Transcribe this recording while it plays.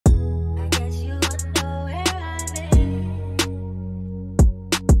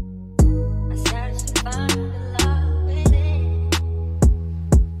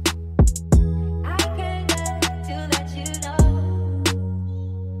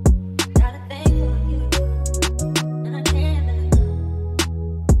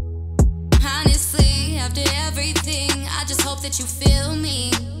hope that you feel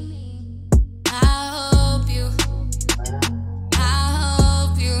me. I hope you.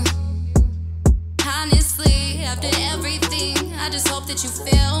 Honestly, after everything, I just hope that you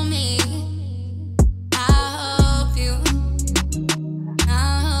feel me. I hope you.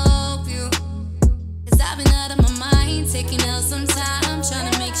 'Cause I've been out of my mind, taking out some time,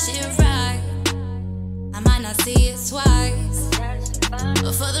 trying to make shit right. I might not see it twice,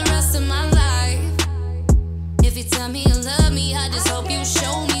 but for the rest of my life, if you tell me you love me, I just hope you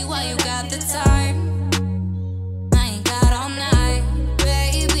show me why you got the time. I ain't got all night,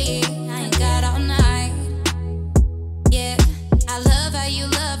 baby, I ain't got all night. Yeah, I love how you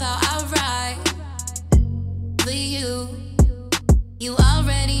love how I ride for you. You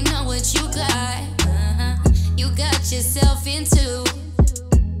already know what you got. You got yourself into.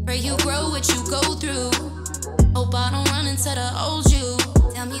 Pray you grow what you go through. Hope I don't run into the old you.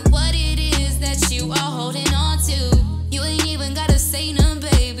 Tell me what it is that you are holding on to. You ain't even gotta say no,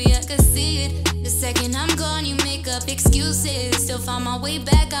 baby, I can see it. The second I'm gone, you make up excuses. Still find my way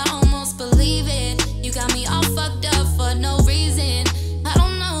back, I almost believe it. You got me all fucked up for no reason. I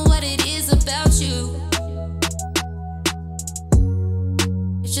don't know what it is about you.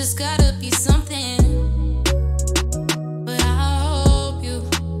 It's just gotta be something. But I hope you,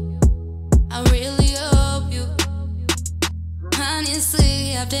 I really hope you.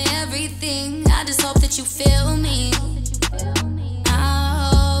 Honestly, after everything, I just hope that you feel me.